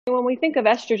When we think of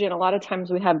estrogen, a lot of times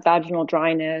we have vaginal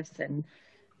dryness and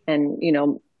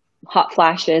hot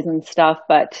flashes and stuff,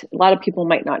 but a lot of people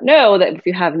might not know that if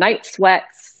you have night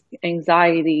sweats,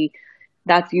 anxiety,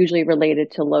 that's usually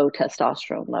related to low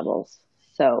testosterone levels.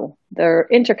 So they're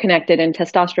interconnected, and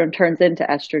testosterone turns into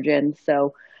estrogen.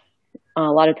 So a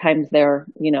lot of times they're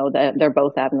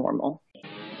both abnormal.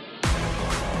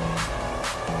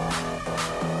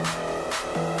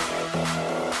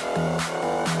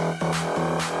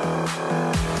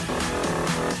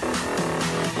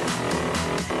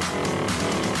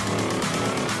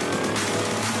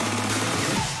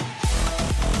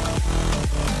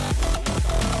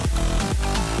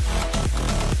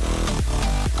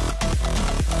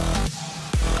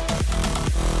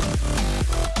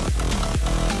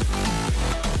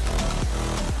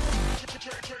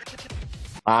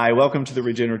 Hi, welcome to the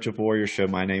Regenerative Warrior Show.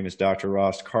 My name is Dr.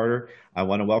 Ross Carter. I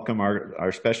want to welcome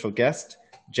our special guest,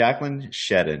 Jacqueline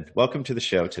Shedden. Welcome to the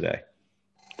show today.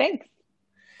 Thanks.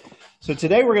 So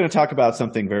today we're going to talk about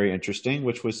something very interesting,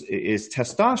 which is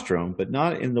testosterone, but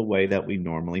not in the way that we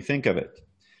normally think of it.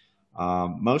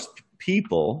 Most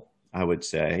people, I would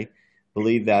say,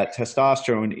 believe that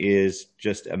testosterone is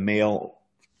just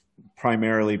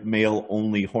primarily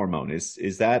male-only hormone.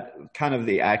 Is that kind of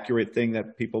the accurate thing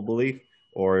that people believe?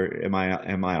 Or am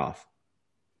I off?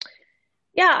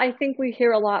 Yeah, I think we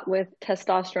hear a lot with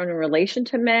testosterone in relation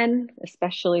to men,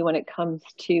 especially when it comes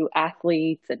to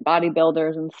athletes and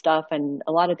bodybuilders and stuff. And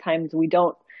a lot of times we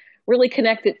don't really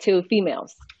connect it to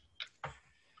females.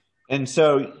 And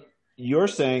so you're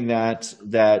saying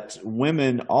that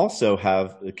women also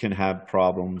can have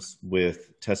problems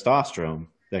with testosterone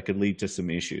that could lead to some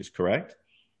issues, correct?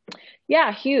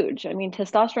 Yeah, huge. I mean,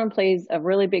 testosterone plays a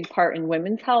really big part in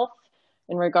women's health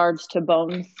in regards to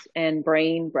bones and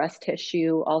brain, breast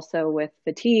tissue, also with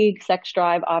fatigue, sex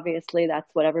drive. Obviously, that's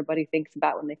what everybody thinks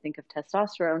about when they think of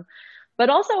testosterone, but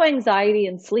also anxiety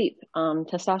and sleep.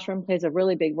 Testosterone plays a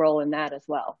really big role in that as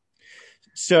well.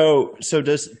 So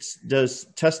does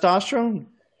testosterone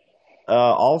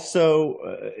also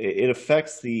it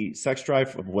affects the sex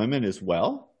drive of women as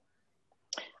well?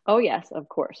 Oh, yes, of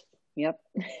course. Yep.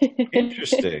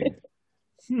 Interesting.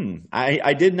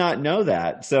 I did not know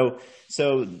that. So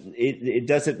it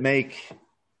doesn't make,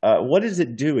 what does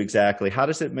it do exactly? How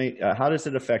does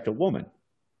it affect a woman?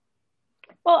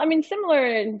 Well, I mean,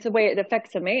 similar to the way it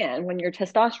affects a man. When your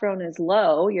testosterone is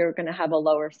low, you're going to have a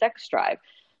lower sex drive.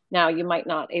 Now, you might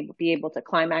not be able to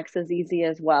climax as easy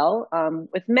as well.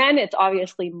 With men, it's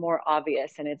obviously more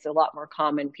obvious and it's a lot more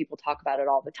common. People talk about it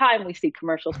all the time. We see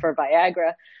commercials for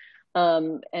Viagra.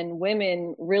 And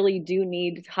women really do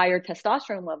need higher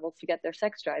testosterone levels to get their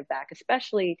sex drive back,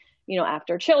 especially,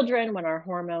 after children, when our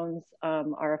hormones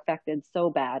are affected so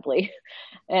badly.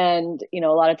 And, a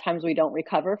lot of times we don't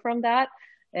recover from that.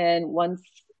 And once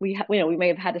we may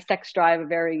have had a sex drive, a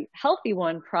very healthy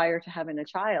one prior to having a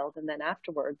child, and then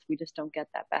afterwards, we just don't get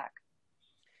that back.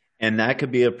 And that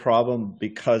could be a problem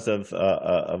because of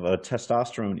a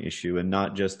testosterone issue and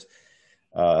not just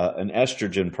an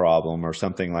estrogen problem or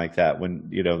something like that, when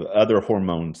other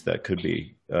hormones that could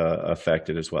be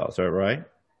affected as well. Is that right?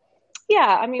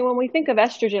 Yeah, I mean, when we think of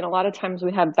estrogen, a lot of times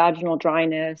we have vaginal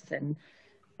dryness and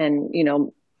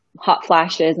hot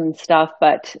flashes and stuff,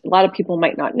 but a lot of people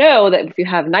might not know that if you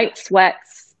have night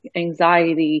sweats,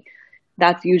 anxiety,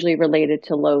 that's usually related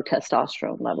to low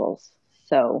testosterone levels.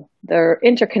 So they're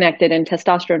interconnected, and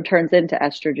testosterone turns into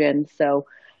estrogen. So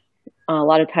a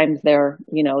lot of times they're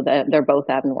both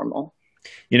abnormal.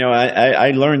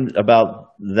 I learned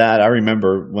about that. I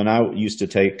remember when I used to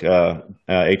take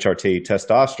HRT,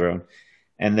 testosterone,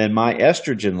 and then my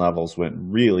estrogen levels went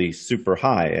really super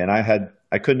high, and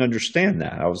I couldn't understand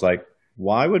that. I was like,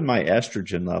 why would my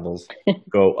estrogen levels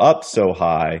go up so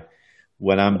high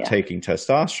when I'm taking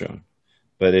testosterone?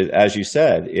 But as you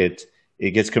said, it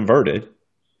gets converted,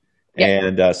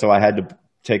 and so I had to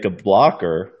take a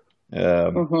blocker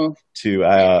to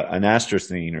an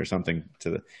anastrozole or something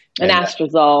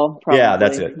anastrozole. Probably. Yeah,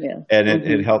 that's it. Yeah. And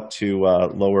it helped to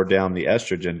lower down the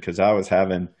estrogen because I was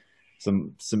having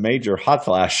some major hot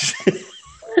flashes.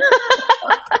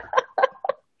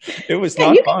 It was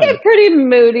not you fun. can get pretty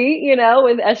moody,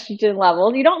 with estrogen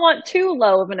levels. You don't want too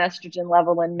low of an estrogen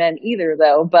level in men either,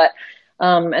 though. But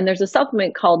and there's a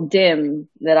supplement called DIM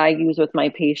that I use with my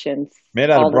patients. Made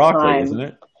out of broccoli, isn't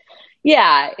it?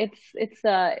 Yeah,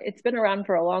 it's been around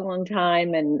for a long, long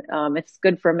time, and it's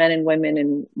good for men and women.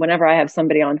 And whenever I have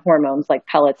somebody on hormones, like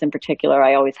pellets in particular,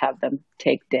 I always have them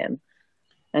take DIM.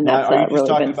 And that's now, are you just really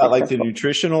talking about successful. like the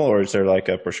nutritional, or is there like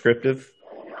a prescriptive?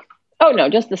 Oh no,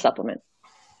 just the supplement.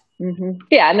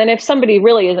 Yeah, and then if somebody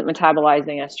really isn't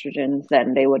metabolizing estrogens,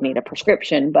 then they would need a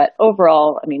prescription. But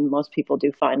overall, I mean, most people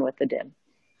do fine with the DIM.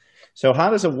 So, how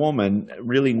does a woman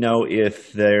really know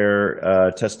if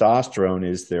their testosterone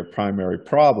is their primary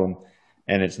problem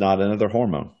and it's not another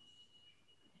hormone?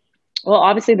 Well,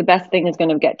 obviously, the best thing is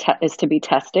going to is to be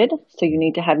tested. So you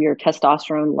need to have your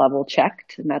testosterone level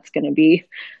checked, and that's going to be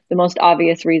the most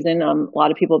obvious reason. A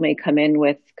lot of people may come in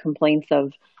with complaints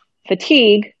of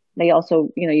fatigue. They also,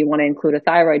 you want to include a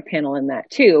thyroid panel in that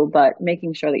too, but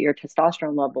making sure that your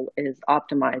testosterone level is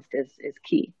optimized is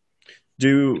key.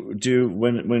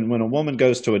 When a woman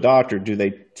goes to a doctor, do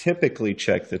they typically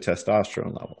check the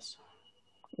testosterone levels?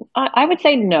 I would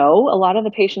say no. A lot of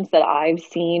the patients that I've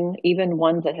seen, even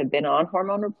ones that have been on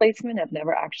hormone replacement, have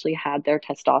never actually had their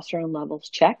testosterone levels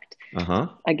checked. Uh-huh.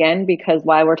 Again, because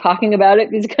why we're talking about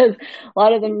it is because a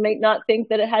lot of them may not think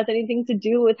that it has anything to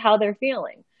do with how they're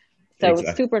feeling. So Exactly.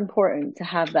 It's super important to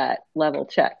have that level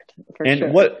checked for And sure.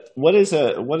 what is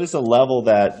a level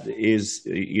that is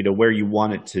where you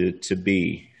want it to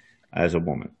be as a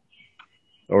woman?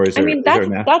 Or I mean,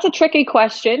 that's a tricky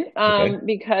question Okay.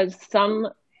 because some,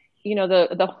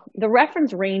 the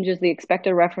reference ranges, the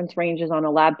expected reference ranges on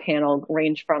a lab panel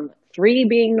range from 3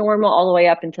 being normal all the way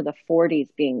up into the 40s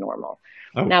being normal.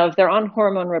 Oh, Now, if they're on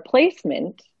hormone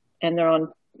replacement and they're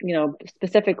on,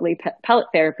 specifically pellet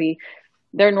therapy,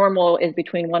 their normal is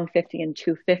between 150 and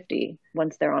 250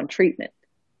 once they're on treatment.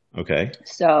 okay.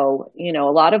 So,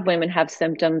 a lot of women have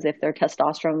symptoms if their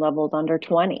testosterone level is under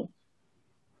 20.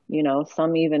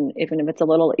 Some even if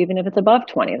it's above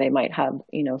 20, they might have,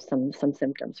 some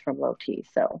symptoms from low T.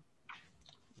 So,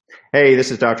 Hey,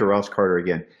 this is Dr. Ross Carter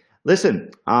again. Listen,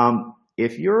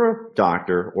 if you're a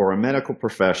doctor or a medical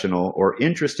professional or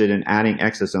interested in adding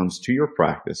exosomes to your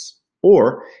practice,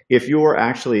 or if you're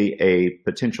actually a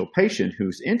potential patient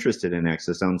who's interested in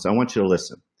exosomes, I want you to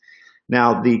listen.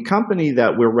 Now, the company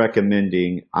that we're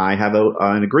recommending, I have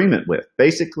an agreement with.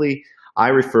 Basically, I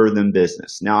refer them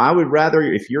business. Now, I would rather,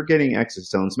 if you're getting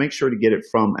exosomes, make sure to get it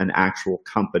from an actual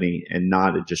company and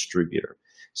not a distributor.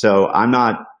 So I'm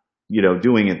not,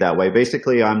 doing it that way.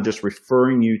 Basically, I'm just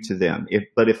referring you to them.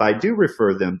 But if I do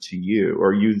refer them to you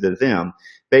or you to them,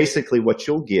 basically what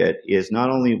you'll get is not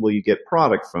only will you get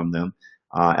product from them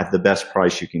at the best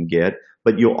price you can get,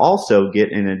 but you'll also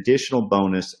get an additional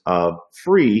bonus of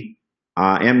free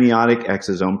amniotic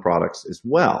exosome products as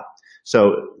well.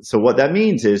 So what that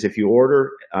means is if you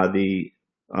order the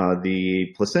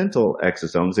placental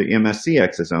exosomes, the MSC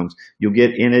exosomes, you'll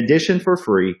get in addition for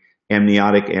free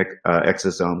amniotic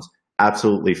exosomes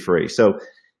absolutely free. So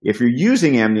if you're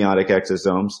using amniotic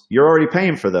exosomes, you're already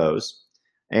paying for those,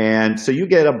 and so you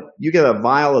get a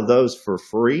vial of those for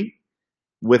free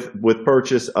with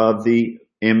purchase of the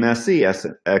MSC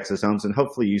exosomes, and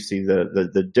hopefully you see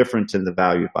the difference in the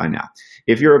value by now.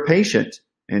 If you're a patient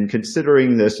and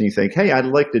considering this and you think, hey, I'd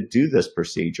like to do this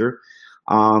procedure,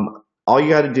 all you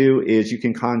got to do is you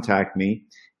can contact me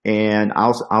and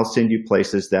I'll send you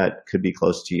places that could be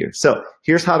close to you. So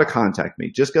here's how to contact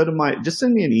me. Just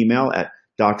send me an email at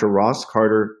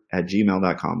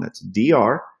drrosscarter@gmail.com. That's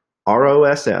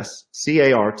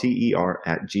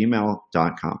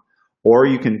DRROSSCARTER@gmail.com. Or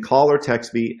you can call or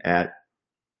text me at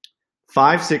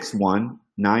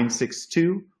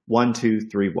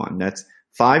 561-962-1231. That's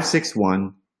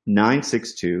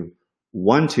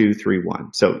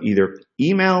 561-962-1231. So either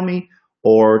email me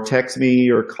or text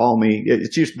me or call me.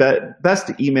 It's just best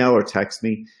to email or text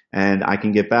me, and I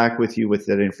can get back with you with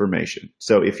that information.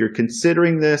 So if you're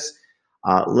considering this,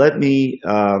 let me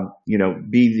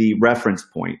be the reference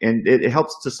point, and it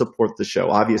helps to support the show.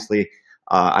 Obviously,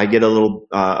 I get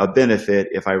a benefit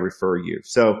if I refer you.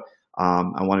 So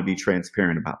I want to be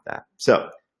transparent about that.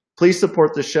 So please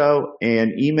support the show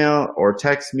and email or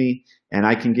text me, and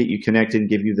I can get you connected and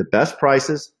give you the best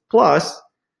prices. Plus,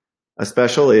 a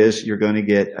special is you're going to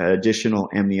get additional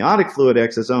amniotic fluid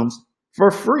exosomes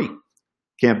for free.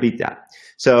 Can't beat that.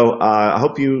 So I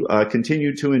hope you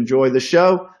continue to enjoy the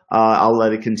show. I'll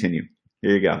let it continue.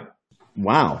 Here you go.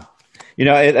 Wow.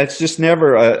 It's just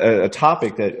never a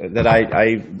topic that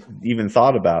I even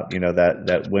thought about,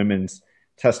 that women's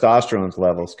testosterone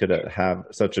levels could have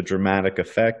such a dramatic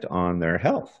effect on their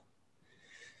health.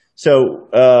 So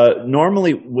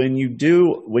normally when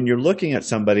you're looking at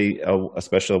somebody,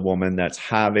 especially a woman that's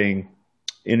having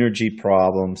energy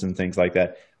problems and things like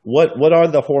that, what are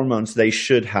the hormones they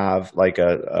should have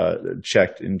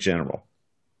checked in general?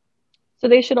 So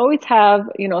they should always have,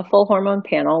 a full hormone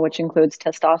panel, which includes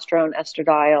testosterone,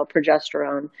 estradiol,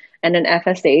 progesterone, and an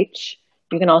FSH.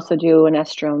 You can also do an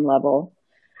estrone level.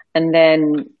 And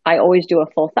then I always do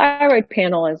a full thyroid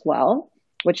panel as well.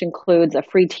 which includes a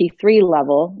free T3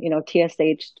 level,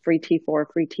 TSH, free T4,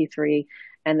 free T3,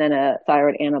 and then a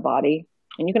thyroid antibody.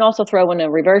 And you can also throw in a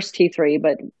reverse T3,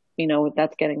 but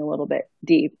that's getting a little bit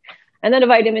deep. And then a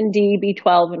vitamin D,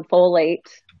 B12, and folate.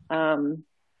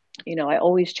 I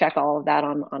always check all of that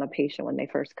on a patient when they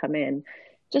first come in,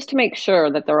 just to make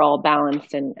sure that they're all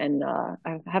balanced. And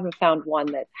I haven't found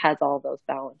one that has all those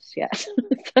balanced yet.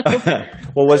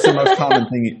 Well, what's the most common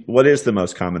thing? What is the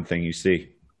most common thing you see?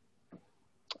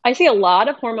 I see a lot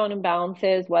of hormone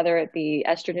imbalances, whether it be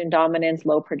estrogen dominance,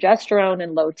 low progesterone,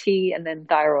 and low T, and then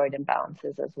thyroid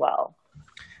imbalances as well.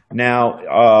 Now,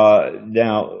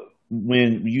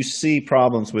 when you see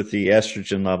problems with the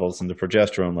estrogen levels and the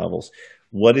progesterone levels,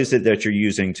 what is it that you're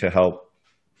using to help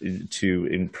to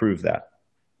improve that?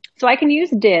 So I can use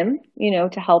DIM,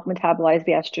 to help metabolize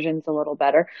the estrogens a little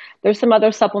better. There's some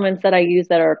other supplements that I use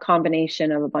that are a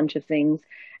combination of a bunch of things.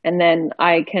 And then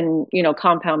I can,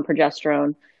 compound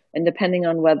progesterone. And depending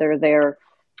on whether they're,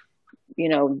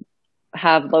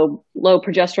 have low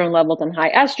progesterone levels and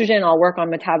high estrogen, I'll work on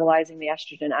metabolizing the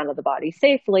estrogen out of the body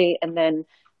safely. And then,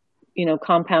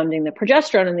 compounding the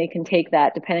progesterone, and they can take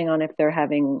that depending on if they're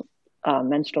having a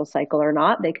menstrual cycle or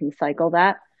not. They can cycle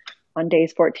that on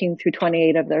days 14 through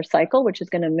 28 of their cycle, which is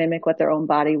going to mimic what their own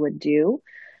body would do.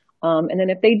 And then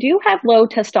if they do have low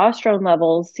testosterone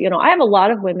levels, I have a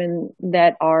lot of women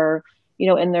that are,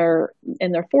 in their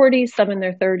 40s, some in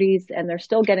their 30s, and they're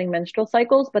still getting menstrual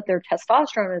cycles, but their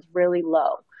testosterone is really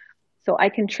low. So I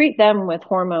can treat them with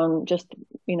hormone,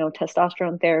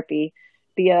 testosterone therapy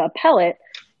via a pellet.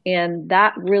 And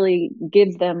that really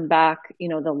gives them back,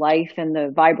 the life and the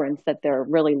vibrance that they're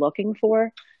really looking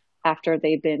for after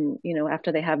they've been,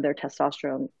 after they have their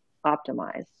testosterone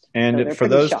optimized. And so for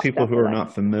those people who are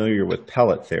not familiar with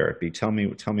pellet therapy, tell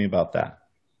me about that.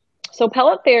 So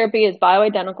pellet therapy is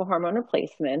bioidentical hormone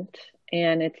replacement,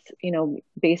 and it's,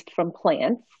 based from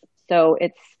plants. So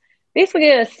it's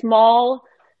basically a small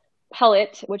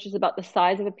pellet, which is about the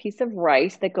size of a piece of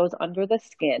rice, that goes under the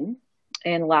skin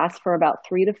and lasts for about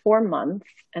 3 to 4 months.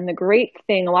 And the great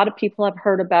thing, a lot of people have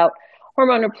heard about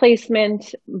hormone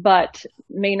replacement, but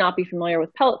may not be familiar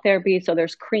with pellet therapy. So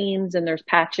there's creams and there's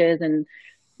patches, and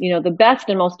the best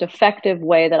and most effective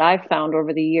way that I've found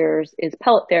over the years is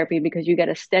pellet therapy, because you get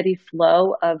a steady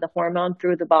flow of the hormone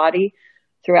through the body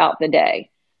throughout the day.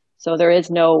 So there is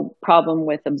no problem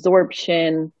with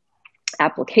absorption,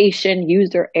 application,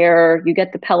 user error. You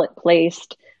get the pellet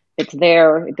placed, it's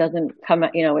there. It doesn't come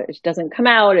out, it doesn't come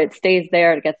out. It stays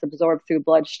there. It gets absorbed through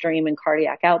bloodstream and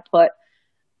cardiac output.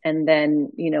 And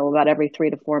then, about every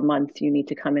 3 to 4 months, you need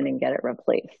to come in and get it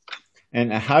replaced.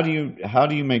 And how do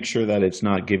you make sure that it's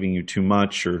not giving you too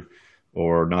much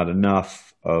or not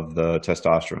enough of the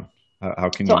testosterone? How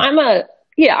can you? So I'm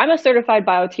a certified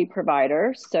BioT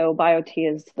provider. So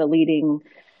BioT is the leading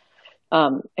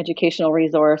educational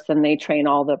resource, and they train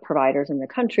all the providers in the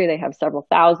country. They have several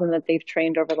thousand that they've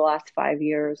trained over the last 5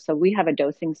 years. So we have a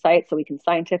dosing site, so we can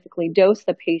scientifically dose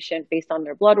the patient based on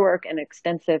their blood work and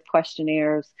extensive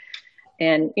questionnaires,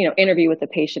 and interview with the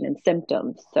patient and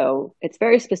symptoms. So it's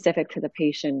very specific to the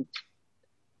patient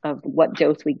of what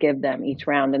dose we give them each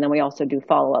round, and then we also do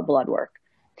follow-up blood work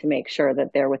to make sure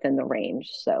that they're within the range.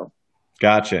 So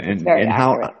gotcha. And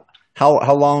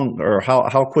how long or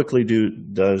how quickly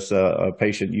does a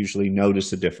patient usually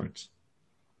notice a difference?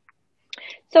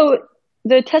 So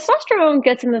the testosterone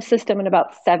gets in the system in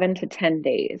about 7 to 10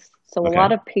 days. So a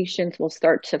lot of patients will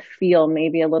start to feel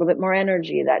maybe a little bit more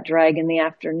energy. That drag in the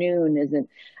afternoon isn't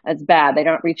as bad. They're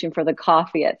not reaching for the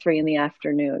coffee at 3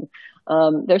 p.m.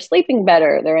 They're sleeping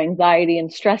better. Their anxiety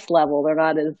and stress level, they're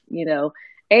not as,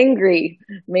 angry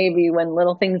maybe when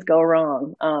little things go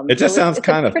wrong. It just sounds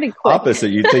kind of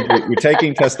opposite. You think you're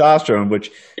taking testosterone,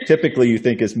 which typically you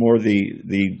think is more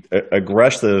the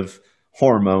aggressive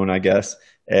hormone, I guess,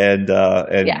 and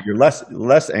you're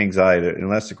less anxiety and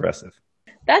less aggressive.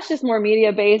 That's just more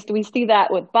media based. We see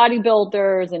that with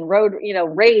bodybuilders and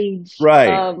rage,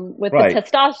 with the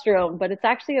testosterone, but it's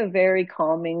actually a very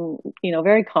calming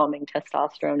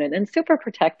testosterone and super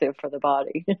protective for the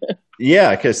body.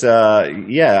 Yeah. Cause,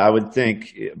 I would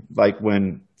think, like,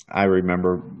 when I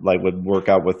remember, like, would work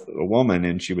out with a woman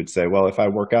and she would say, well, if I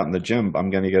work out in the gym, I'm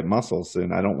going to get muscles,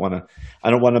 and I don't want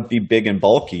to be big and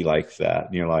bulky like that.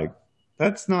 And you're like,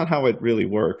 that's not how it really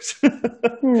works.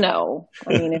 No.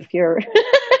 I mean, if you're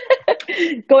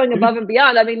going above and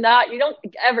beyond, you don't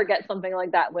ever get something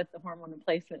like that with the hormone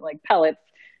replacement like pellets.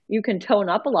 You can tone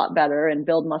up a lot better and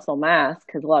build muscle mass,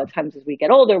 because a lot of times as we get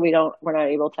older, we're not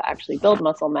able to actually build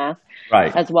muscle mass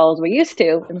as well as we used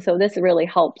to. And so this really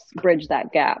helps bridge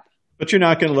that gap. But you're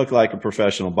not going to look like a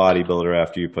professional bodybuilder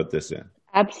after you put this in.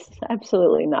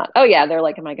 Absolutely not. Oh yeah, they're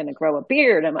like, am I going to grow a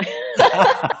beard? Am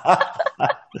I?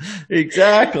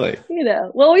 Exactly.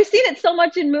 Well, we've seen it so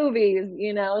much in movies,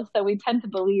 so we tend to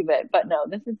believe it. But no,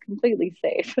 this is completely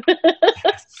safe.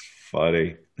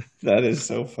 Funny. That is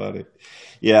so funny.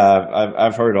 Yeah,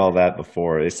 I've heard all that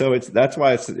before. So that's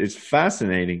why it's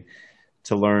fascinating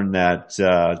to learn that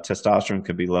testosterone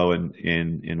could be low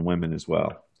in women as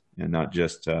well, and not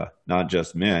just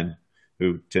men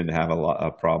who tend to have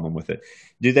a problem with it.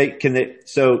 Do they? Can they?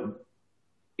 So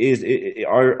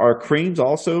are creams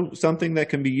also something that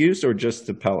can be used, or just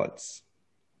the pellets?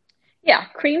 Yeah,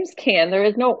 creams can. There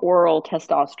is no oral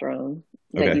testosterone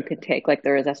that you Okay, can take like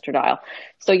there is estradiol.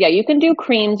 So yeah, you can do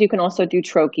creams. You can also do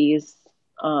troches,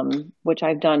 which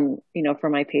I've done, for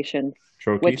my patients,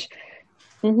 troches. which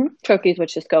troches,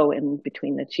 which just go in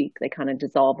between the cheek. They kind of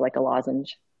dissolve like a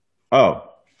lozenge. Oh,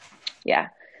 Yeah.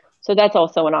 So that's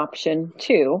also an option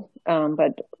too.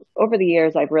 But over the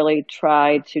years, I've really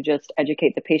tried to just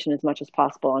educate the patient as much as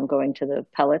possible on going to the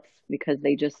pellets because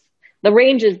the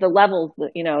ranges, the levels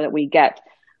that, that we get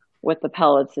with the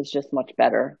pellets is just much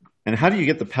better. and how do you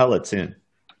get the pellets in?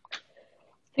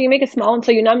 So you make a small,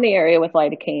 so you numb the area with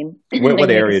lidocaine and What you make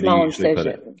a area do you small usually put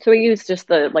it? incision. So we use just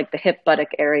the hip buttock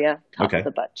area, top of Okay.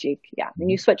 the butt cheek. Yeah. And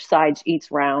you switch sides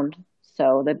each round.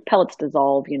 So the pellets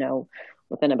dissolve,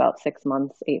 within about 6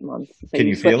 months, 8 months. So Can you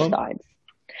you feel switch them? sides.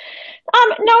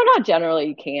 No, not generally.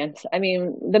 You can't. I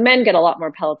mean, the men get a lot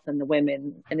more pellets than the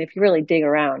women, and if you really dig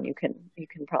around, you can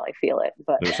probably feel it.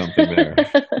 But There's something there.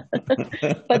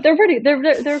 but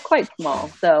they're quite small.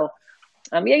 So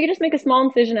yeah, you just make a small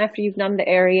incision after you've numbed the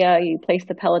area. You place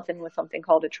the pellets in with something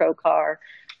called a trocar.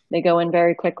 They go in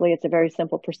very quickly. It's a very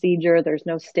simple procedure. There's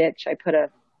no stitch. I put a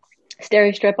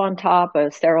steri strip on top,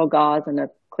 a sterile gauze, and a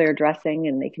clear dressing,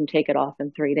 and they can take it off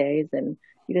in 3 days. And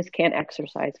you just can't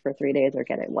exercise for 3 days or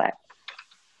get it wet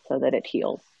so that it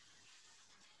heals.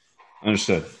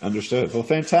 Understood. Understood. Well,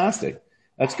 fantastic.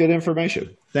 That's good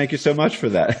information. Thank you so much for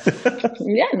that.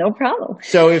 Yeah, no problem.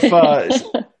 So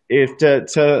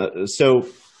so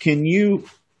can you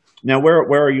now where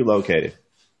are you located?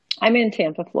 I'm in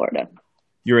Tampa, Florida.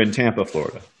 You're in Tampa,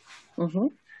 Florida. Hmm.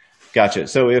 Gotcha.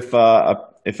 So if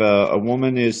a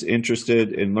woman is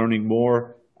interested in learning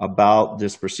more about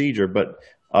this procedure, but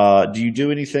do you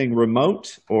do anything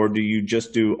remote, or do you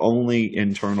just do only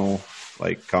internal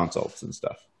like consults and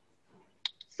stuff?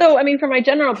 So, I mean, for my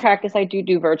general practice, I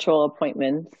do virtual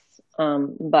appointments.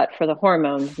 But for the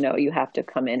hormones, no, you have to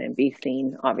come in and be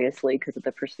seen, obviously, because of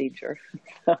the procedure.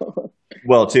 So,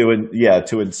 Well, to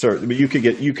insert, I mean,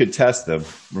 you could test them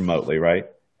remotely, right?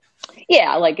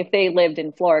 yeah, like if they lived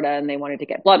in Florida and they wanted to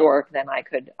get blood work, then I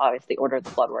could obviously order the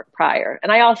blood work prior.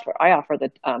 And I offer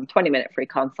the 20-minute free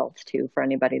consults too for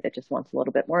anybody that just wants a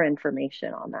little bit more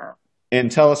information on that.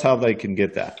 And tell us how they can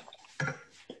get that.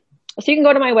 So you can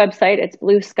go to my website. It's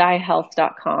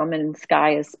blueskyhealth.com, and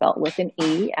sky is spelled with an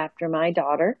E after my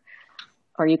daughter.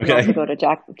 Or you can also Okay. go to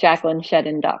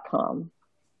jacquelineshedden.com.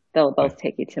 They'll both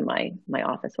take you to my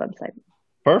office website.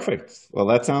 Perfect. Well,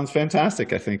 that sounds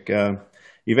fantastic. I think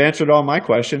you've answered all my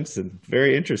questions and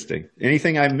very interesting.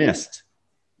 Anything I missed?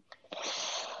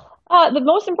 The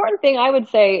most important thing I would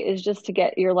say is just to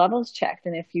get your levels checked.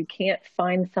 And if you can't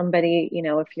find somebody,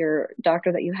 if your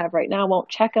doctor that you have right now won't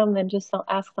check them, then just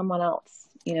ask someone else.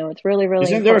 It's really, really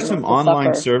Isn't there important some not to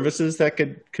online suffer. services that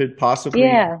could possibly,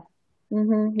 Yeah.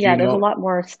 do Yeah, you there's a know? lot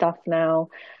more stuff now.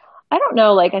 I don't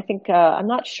know. Like, I think, I'm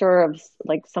not sure of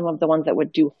like some of the ones that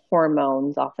would do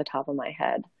hormones off the top of my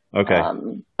head. Okay.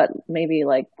 But maybe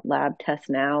like lab tests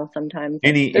now sometimes.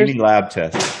 Like Any lab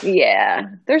tests? yeah,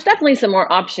 there's definitely some more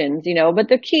options, but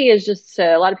the key is just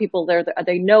a lot of people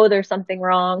they know there's something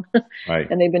wrong Right.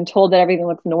 and they've been told that everything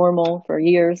looks normal for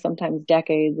years, sometimes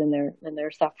decades, and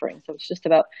they're suffering. So it's just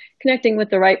about connecting with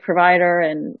the right provider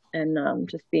and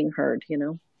just being heard.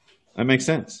 That makes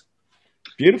sense.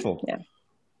 Beautiful. Yeah.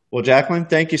 Well, Jacqueline,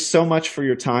 thank you so much for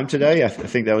your time today. I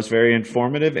think that was very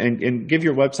informative. And give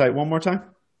your website one more time.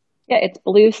 Yeah, it's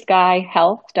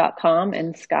blueskyhealth.com,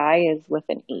 and sky is with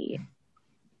an E.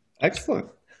 Excellent.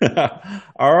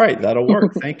 All right, that'll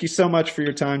work. Thank you so much for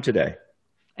your time today.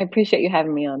 I appreciate you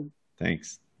having me on.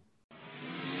 Thanks.